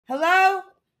Hello?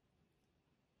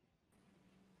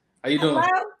 How you doing?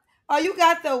 Hello? Oh, you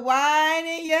got the wine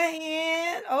in your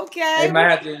hand. Hey, Okay. might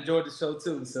have to enjoy the show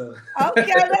too. So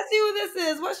Okay, let's see who this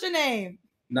is. What's your name?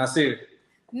 Nasir.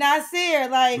 Nasir.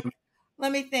 Like,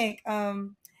 let me think.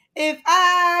 If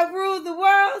I ruled the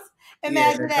world, Yeah,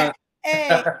 imagine that.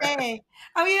 Hey, hey.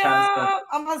 I mean, kind of stuff.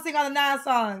 I'm gonna sing all the 9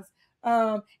 songs.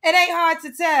 It ain't hard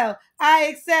to tell. I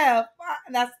excel.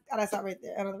 That's not right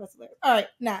there. I don't know the rest of the lyrics. All right,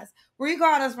 Nas. Where you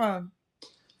calling us from?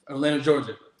 Atlanta,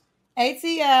 Georgia.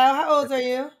 ATL. How old are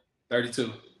you?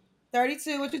 32.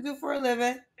 32. What you do for a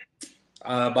living?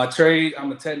 By trade,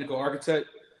 I'm a technical architect,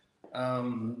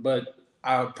 but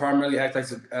I primarily act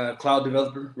as a cloud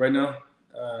developer right now.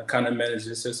 Kind of manage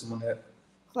the system on that.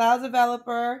 Cloud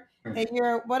developer. And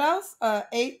you're what else? A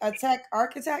tech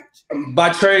architect.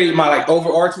 By trade, my like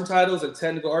overarching title is a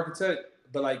technical architect,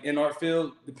 but like in our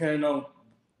field, depending on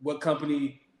what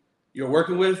company you're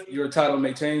working with, your title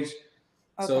may change.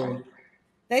 Okay. So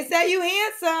They say you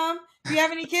handsome. Do you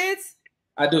have any kids?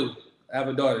 I do. I have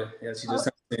a daughter. Yeah, she just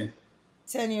turned 10.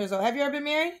 10 years old. Have you ever been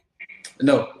married?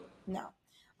 No, No.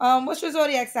 What's your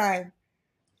zodiac sign?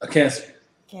 a Cancer.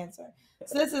 Cancer.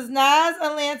 So this is Nas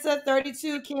Atlanta,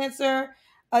 32, Cancer,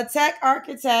 a tech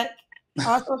architect,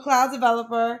 also a cloud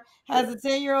developer, has a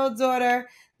 10-year-old daughter.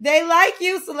 They like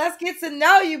you, so let's get to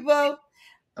know you, boo.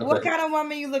 What Okay. kind of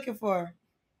woman you looking for?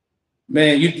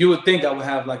 Man, you would think I would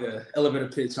have like a elevator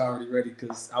pitch already ready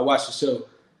because I watched the show.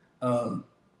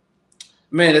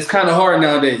 Man, it's kind of hard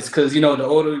nowadays because the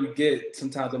older we get,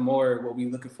 sometimes the more what we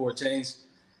looking for change.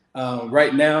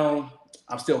 Right now,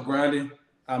 I'm still grinding.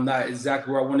 I'm not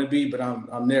exactly where I want to be, but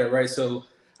I'm there, right? So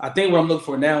I think what I'm looking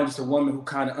for now is just a woman who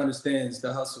kind of understands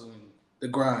the hustle and the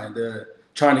grind, the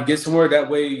trying to get somewhere. That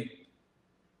way,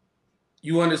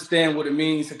 you understand what it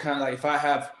means to kind of like if I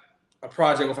have a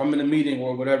project or if I'm in a meeting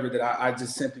or whatever that I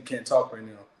just simply can't talk right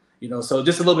now. So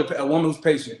just a little bit, a woman who's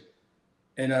patient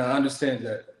and understands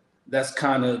that. That's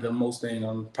kind of the most thing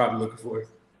I'm probably looking for.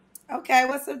 Okay,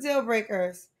 what's some deal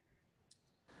breakers?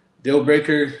 Deal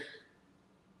breaker,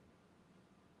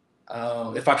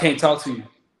 if I can't talk to you.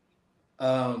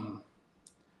 Um,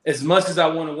 as much as I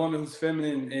want a woman who's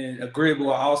feminine and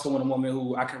agreeable, I also want a woman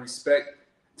who I can respect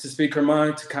to speak her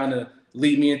mind, to kind of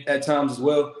lead me at times as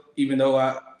well, even though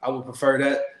I would prefer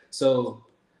that. So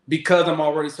because I'm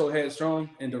already so headstrong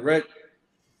and direct,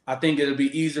 I think it'd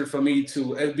be easier for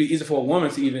a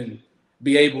woman to even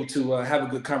be able to have a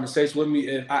good conversation with me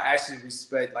if I actually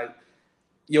respect like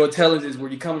your intelligence, where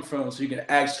you're coming from, so you can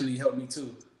actually help me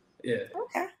too. Yeah.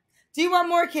 Okay. Do you want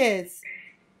more kids?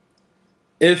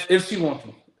 If she wants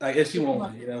me, like if she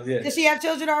wants me, yeah. Does she have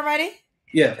children already?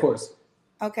 Yeah, of course.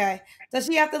 Okay. Does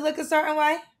she have to look a certain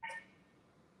way?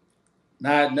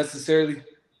 Not necessarily.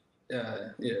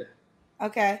 Yeah.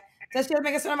 Okay. Does she have to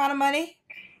make a certain amount of money?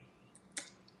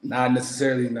 Not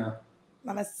necessarily. No.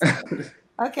 Not necessarily.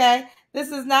 Okay. This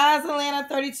is Nas Atlanta,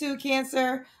 32,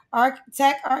 Cancer,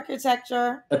 tech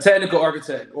architecture. A technical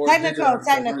architect or digital architect.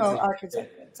 Technical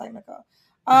architecture. Technical.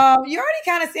 You already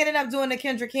kind of standing up doing the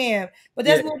Kendrick Cam, but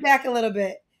let's move back a little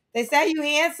bit. They say you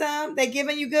handsome. They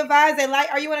giving you good vibes. They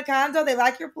like. Are you in a condo? They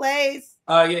like your place.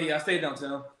 Yeah. I stay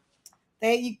downtown.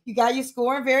 You got you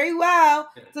scoring very well.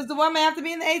 Yeah. Does the woman have to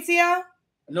be in the ATL?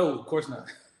 No, of course not.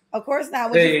 Of course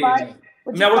not. Would you fly?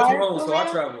 I mean, I work from home, so I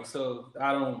travel. So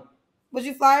I don't. Would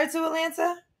you fly her to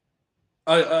Atlanta?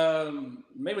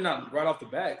 Maybe not right off the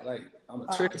bat. Like I'm a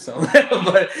trick or something.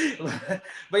 but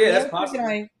yeah, that's possible.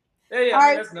 Yeah. I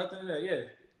mean, that's nothing. Yeah.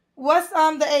 What's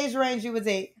the age range you would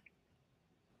date?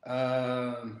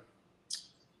 I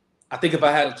think if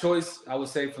I had a choice, I would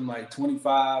say from like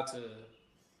 25 to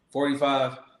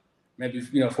 45, maybe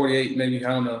 48, maybe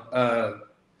I don't know.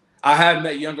 I have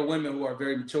met younger women who are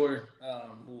very mature,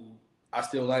 who I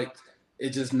still like.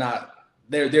 It's just not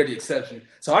they're the exception.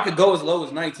 So I could go as low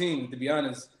as 19, to be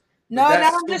honest. No,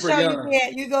 I'm just showing you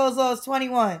can't. You go as low as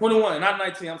 21. 21, not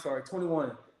 19. I'm sorry,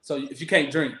 21. So if you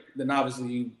can't drink, then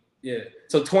obviously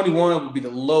So 21 would be the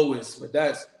lowest, but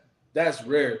that's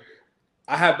rare.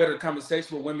 I have better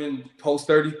conversation with women post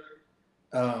 30,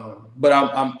 but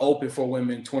I'm open for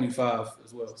women 25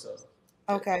 as well. So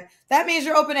okay, that means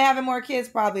you're open to having more kids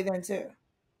probably then too.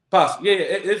 Possibly, yeah.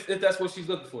 If that's what she's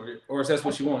looking for, or if that's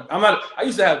what she wants. I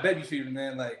used to have baby fever,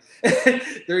 man. Like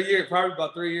probably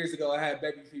about 3 years ago, I had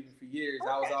baby fever for years. Okay.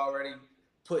 I was already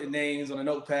putting names on a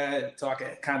notepad so I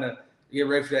could kind of get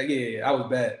ready for that. Yeah, I was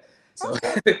bad. So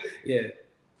yeah.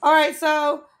 All right,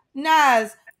 so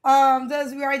Nas, we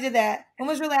already did that. When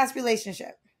was your last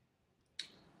relationship?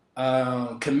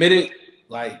 Committed,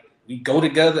 like we go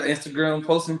together, Instagram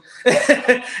posting.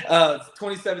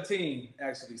 2017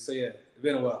 actually. So yeah, it's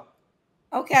been a while.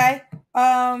 Okay. You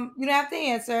don't have to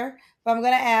answer, but I'm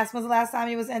gonna ask. When's the last time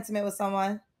you was intimate with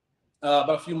someone? About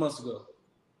a few months ago.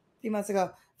 A few months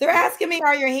ago. They're asking me,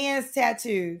 are your hands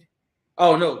tattooed?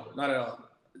 Oh no, not at all.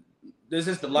 This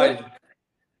is the What? lighting.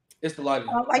 It's the lighting.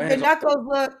 My Like your hands are knuckles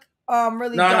look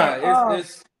really no, dark. no. Oh,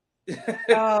 It's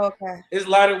oh, okay. it's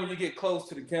lighter when you get close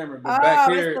to the camera, but back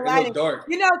Oh, it's here the it looked lighting. dark.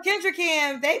 You know, Kendrick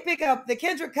Cam, they pick up the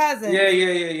Kendrick cousins.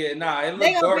 Yeah. Nah, it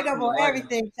They looked gonna pick dark up from the on lighting.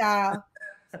 everything, child.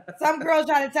 Some girl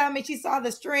tried to tell me she saw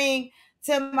the string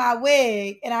to my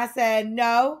wig, and I said,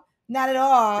 no, not at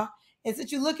all. And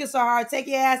since you're looking so hard, take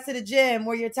your ass to the gym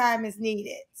where your time is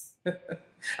needed.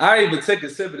 I ain't even take a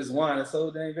sip of this wine. It's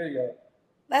so dang video.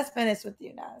 Let's finish with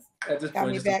you, Nas. At this Got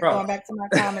point, me just a back going prop. back to my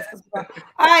comments. All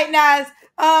right, Nas.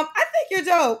 I think you're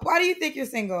dope. Why do you think you're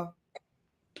single?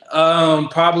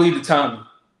 Probably the timing.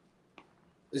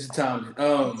 It's the timing.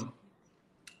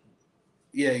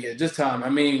 Yeah, just time. I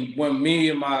mean, when me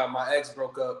and my ex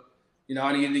broke up, you know,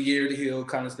 I needed a year to heal,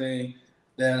 kind of thing.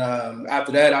 Then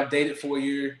after that, I dated for a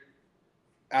year.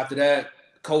 After that,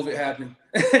 COVID happened,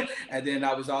 and then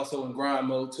I was also in grind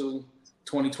mode too.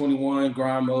 2021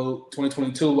 grind mode.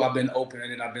 2022, I've been open,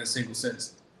 and then I've been single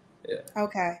since. Yeah.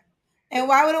 Okay. And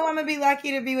why would a woman be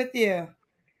lucky to be with you?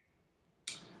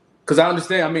 Because I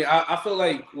understand. I mean, I feel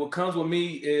like what comes with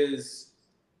me is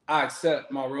I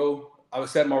accept my role. I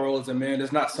accept my role as a man.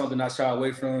 It's not something I shy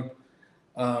away from.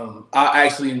 I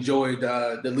actually enjoyed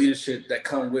the leadership that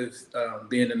come with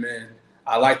being a man.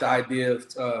 I like the idea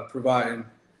of providing,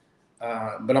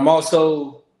 but I'm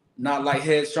also not like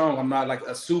headstrong. I'm not like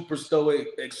a super stoic,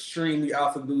 extremely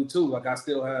alpha dude too. Like I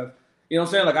still have, you know what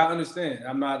I'm saying? Like I understand.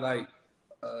 I'm not like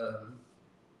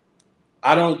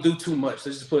I don't do too much.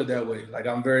 Let's just put it that way. Like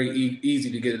I'm very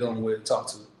easy to get it on with and talk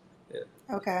to.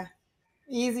 Yeah. Okay.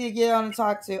 Easy to get on and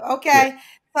talk to. Yeah. Okay.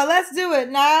 So let's do it.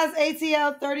 Nas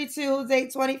ATL 32,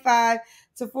 date 25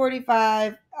 to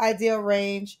 45, ideal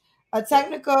range. A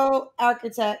technical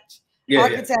architect. Yeah.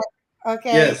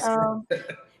 Okay. Yes.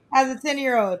 As a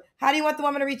 10-year-old. How do you want the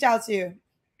woman to reach out to you?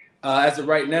 As of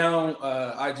right now,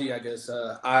 IG, I guess.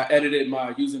 I edited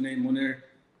my username on there.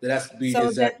 That has to be So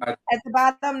exact. at the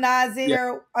bottom,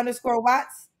 Yeah.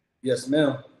 Nasir_Watts. Yes,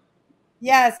 ma'am.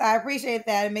 Yes, I appreciate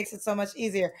that. It makes it so much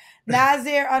easier.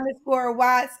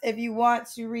 Nasir_Watts if you want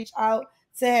to reach out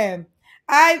to him.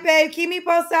 All right, babe. Keep me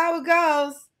posted how it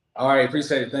goes. All right.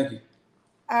 Appreciate it. Thank you.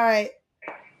 All right.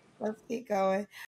 Let's keep going.